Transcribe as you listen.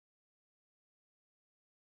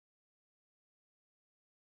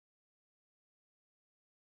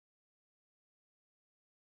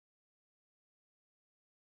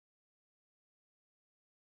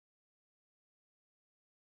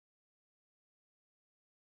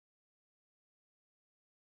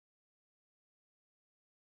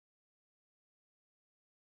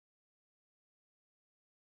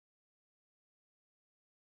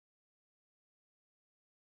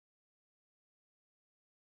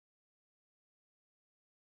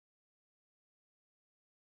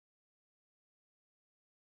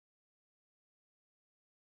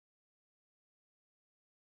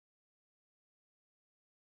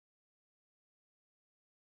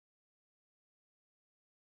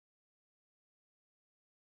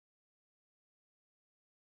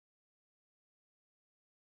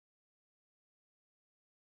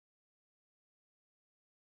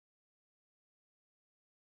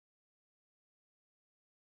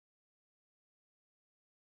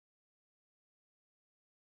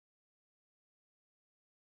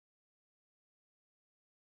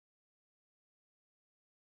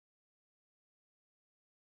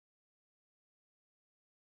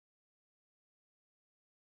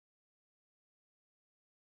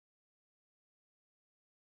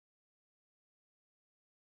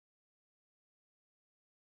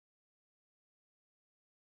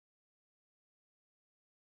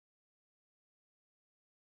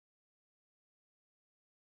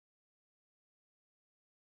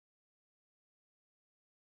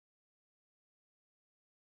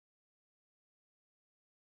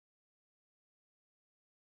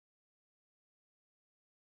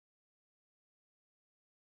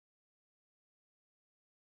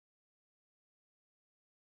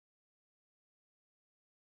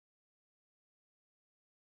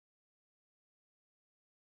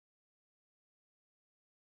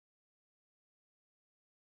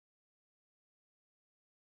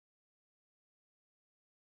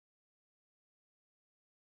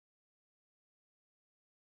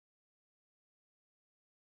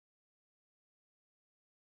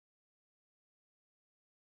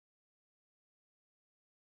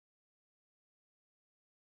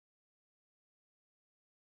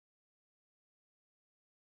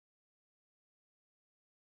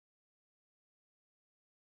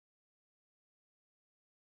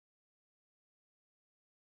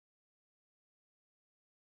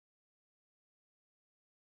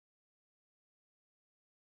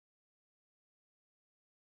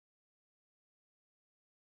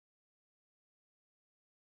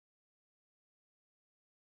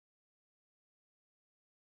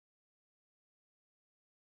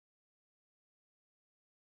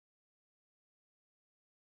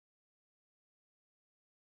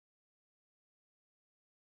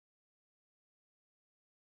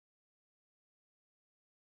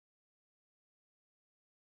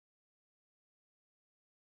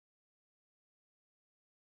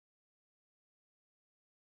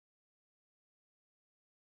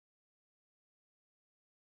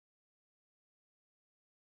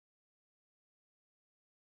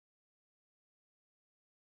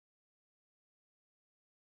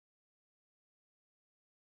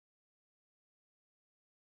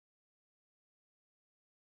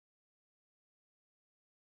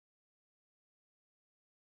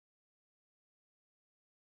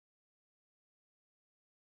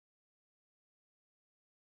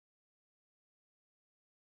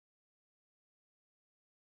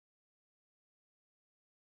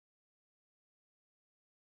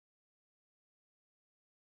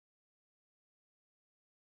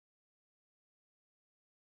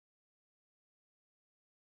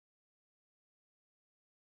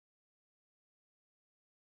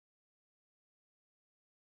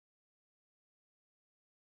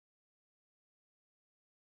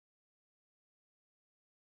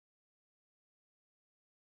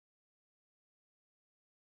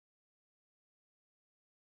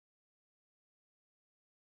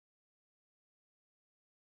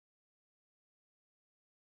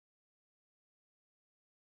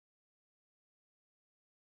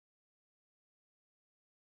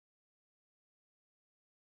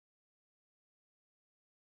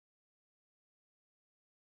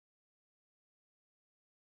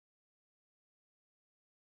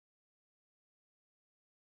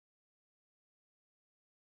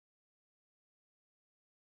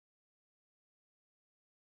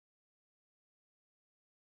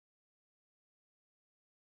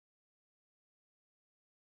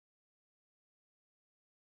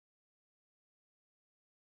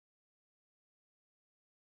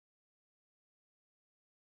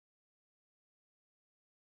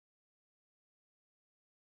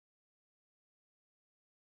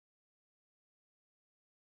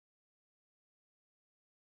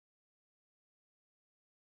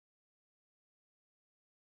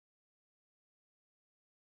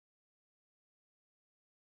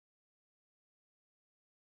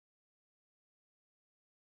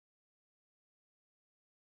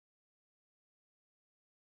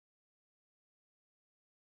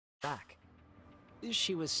back?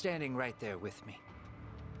 She was standing right there with me.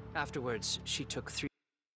 Afterwards, she took 3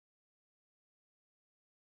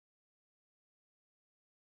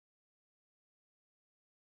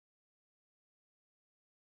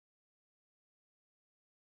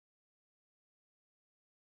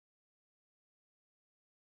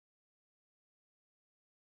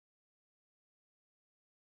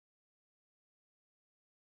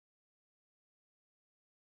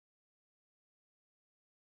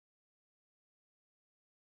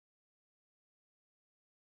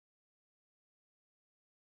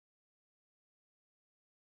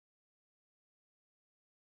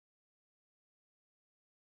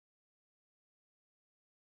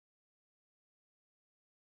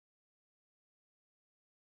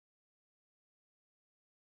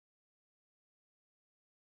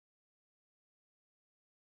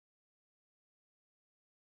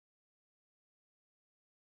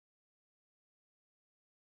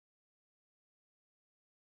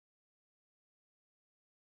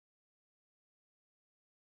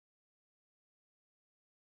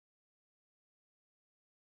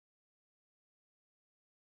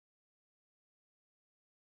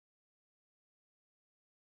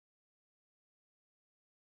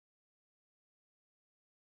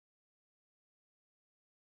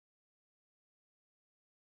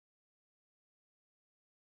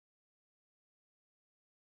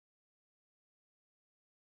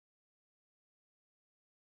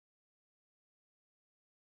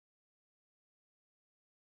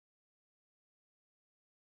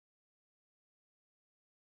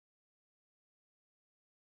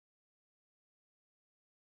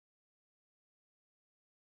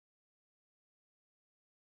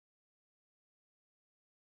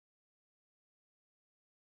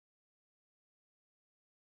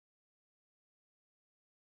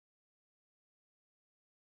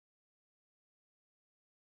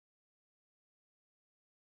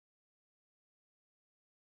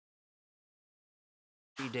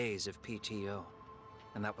 days of PTO,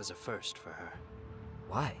 and that was a first for her.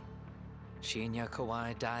 Why? Shinya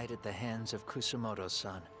Kawai died at the hands of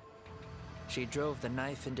Kusamoto-san. She drove the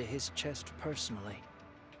knife into his chest personally.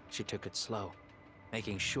 She took it slow,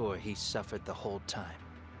 making sure he suffered the whole time.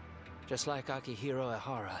 Just like Akihiro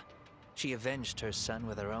Ehara, she avenged her son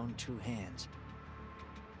with her own 2 hands.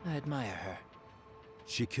 I admire her.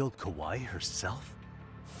 She killed Kawai herself?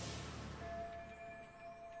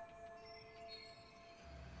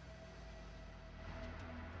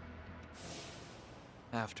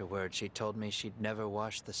 Afterward, she told me she'd never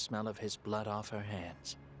wash the smell of his blood off her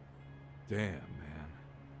hands. Damn, man.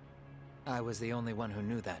 I was the only one who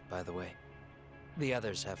knew that, by the way. The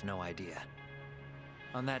others have no idea.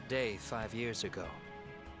 On that day, 5 years ago,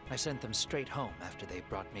 I sent them straight home after they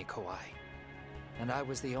brought me Kawai. And I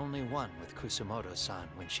was the only one with Kusamoto-san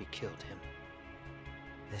when she killed him.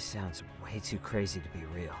 This sounds way too crazy to be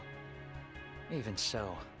real. Even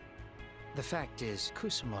so, the fact is,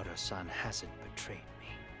 Kusamoto-san hasn't betrayed me.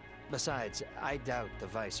 Besides, I doubt the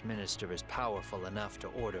Vice Minister is powerful enough to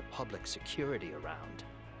order public security around.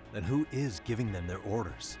 Then who is giving them their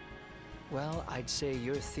orders? Well, I'd say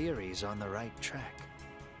your theory's on the right track.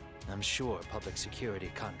 I'm sure public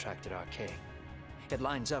security contracted RK. It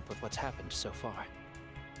lines up with what's happened so far.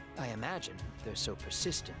 I imagine they're so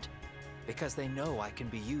persistent because they know I can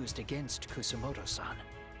be used against Kusamoto-san.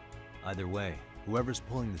 Either way, whoever's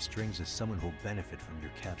pulling the strings is someone who'll benefit from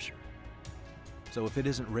your capture. So if it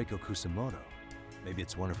isn't Reiko Kusamoto, maybe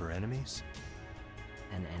it's one of her enemies?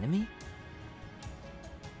 An enemy?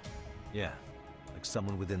 Yeah, like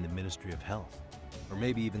someone within the Ministry of Health. Or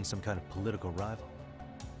maybe even some kind of political rival.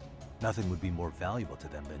 Nothing would be more valuable to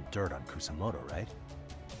them than dirt on Kusamoto, right?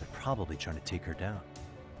 They're probably trying to take her down.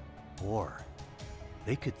 Or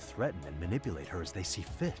they could threaten and manipulate her as they see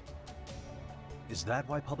fit. Is that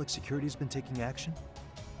why public security has been taking action?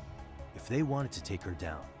 If they wanted to take her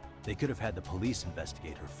down, they could have had the police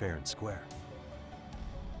investigate her fair and square.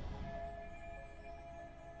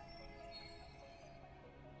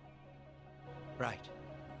 Right.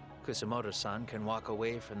 Kusamoto-san can walk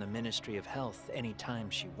away from the Ministry of Health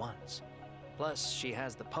anytime she wants. Plus, she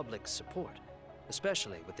has the public's support,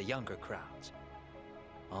 especially with the younger crowds.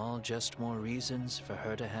 All just more reasons for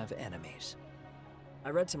her to have enemies.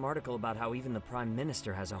 I read some article about how even the Prime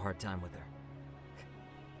Minister has a hard time with her.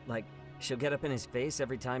 Like, she'll get up in his face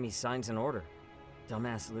every time he signs an order.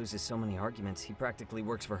 Dumbass loses so many arguments, he practically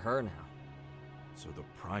works for her now. So the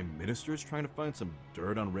Prime Minister's trying to find some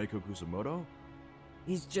dirt on Reiko Kusamoto?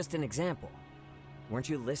 He's just an example. Weren't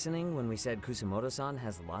you listening when we said Kusamoto-san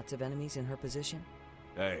has lots of enemies in her position?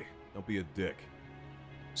 Hey, don't be a dick.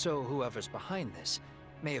 So whoever's behind this,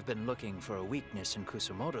 may have been looking for a weakness in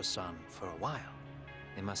Kusumoto-san for a while.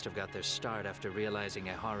 They must have got their start after realizing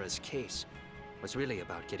Ehara's case was really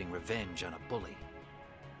about getting revenge on a bully.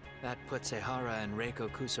 That puts Ehara and Reiko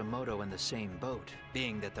Kusumoto in the same boat,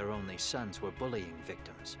 being that their only sons were bullying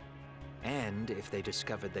victims. And if they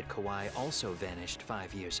discovered that Kawai also vanished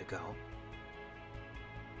 5 years ago...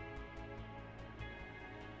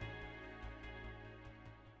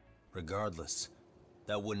 Regardless,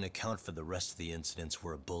 that wouldn't account for the rest of the incidents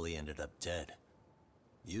where a bully ended up dead.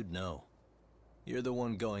 You'd know. You're the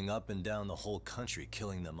one going up and down the whole country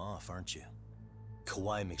killing them off, aren't you?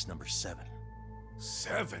 Kawai makes number 7.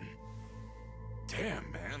 7? Damn,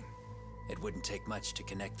 man. It wouldn't take much to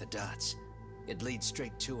connect the dots. It'd lead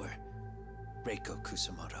straight to her. Reiko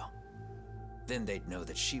Kusumoto. Then they'd know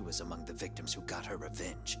that she was among the victims who got her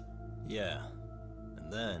revenge. Yeah.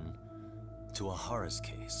 And then, to Ehara's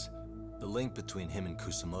case. The link between him and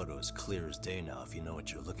Kusumoto is clear as day now if you know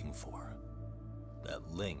what you're looking for.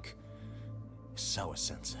 That link is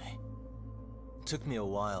Sawa-sensei. It took me a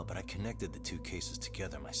while, but I connected the two cases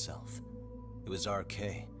together myself. It was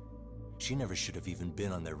RK. She never should have even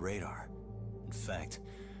been on their radar. In fact,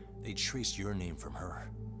 they traced your name from her.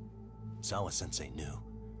 Sawa-sensei knew.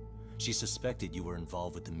 She suspected you were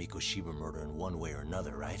involved with the Mikoshiba murder in one way or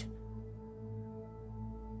another, right?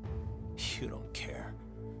 You don't care.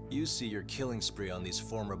 You see your killing spree on these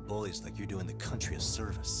former bullies like you're doing the country a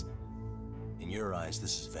service. In your eyes,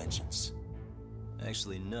 this is vengeance.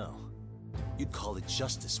 Actually, no. You'd call it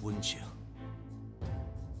justice, wouldn't you?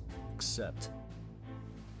 Except...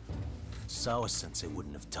 Sawa-sensei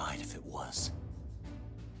wouldn't have died if it was.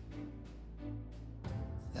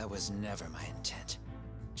 That was never my intent.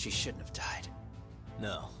 She shouldn't have died.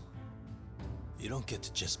 No. You don't get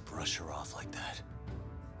to just brush her off like that.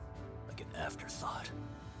 Like an afterthought.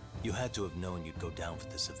 You had to have known you'd go down for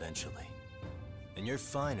this eventually. And you're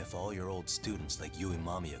fine if all your old students like Yui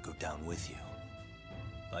Mamiya go down with you.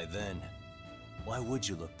 By then, why would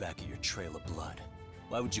you look back at your trail of blood?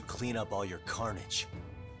 Why would you clean up all your carnage?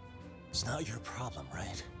 It's not your problem,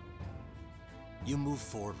 right? You move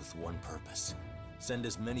forward with one purpose. Send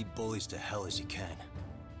as many bullies to hell as you can.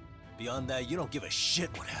 Beyond that, you don't give a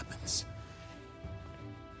shit what happens.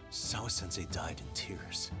 Sawa-sensei died in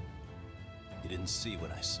tears. You didn't see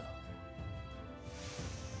what I saw.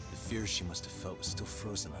 The fear she must have felt was still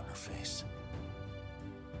frozen on her face.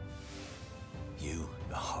 You,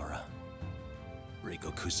 Ehara,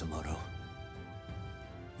 Reiko Kusumoto,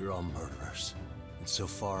 you're all murderers. And so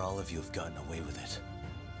far, all of you have gotten away with it.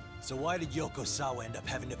 So why did Yoko Sawa end up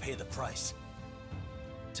having to pay the price?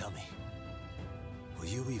 Tell me, will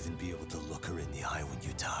you even be able to look her in the eye when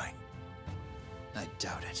you die? I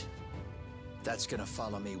doubt it. That's gonna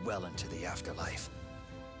follow me well into the afterlife.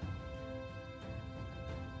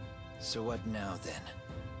 So what now, then?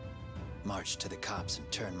 March to the cops and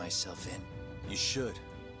turn myself in? You should.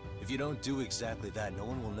 If you don't do exactly that, no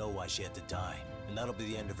one will know why she had to die, and that'll be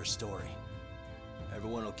the end of her story.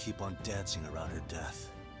 Everyone will keep on dancing around her death,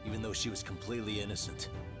 even though she was completely innocent.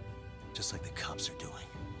 Just like the cops are doing.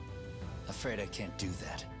 Afraid I can't do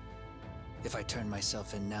that. If I turn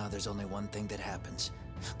myself in now, there's only one thing that happens.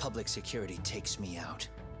 Public security takes me out.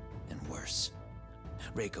 And worse,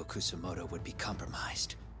 Reiko Kusumoto would be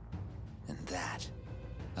compromised. And that,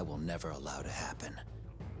 I will never allow to happen.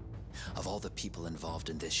 Of all the people involved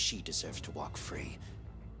in this, she deserves to walk free.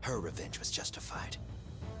 Her revenge was justified.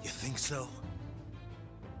 You think so?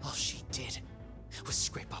 All she did was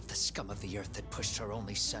scrape off the scum of the earth that pushed her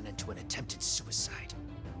only son into an attempted suicide.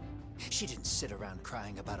 She didn't sit around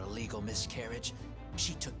crying about a legal miscarriage.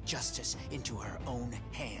 She took justice into her own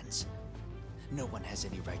hands. No one has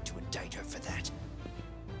any right to indict her for that.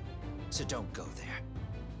 So don't go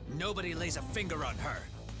there. Nobody lays a finger on her.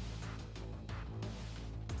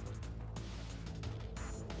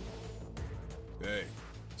 Hey,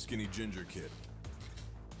 skinny ginger kid.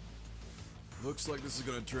 Looks like this is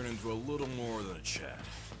gonna turn into a little more than a chat.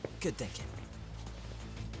 Good thinking.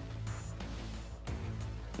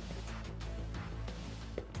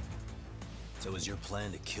 So is your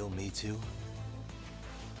plan to kill me too?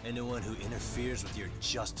 Anyone who interferes with your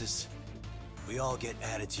justice? We all get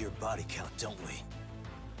added to your body count, don't we?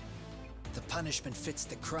 The punishment fits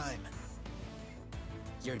the crime.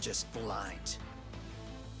 You're just blind.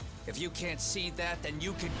 If you can't see that, then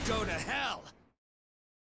you can go to hell!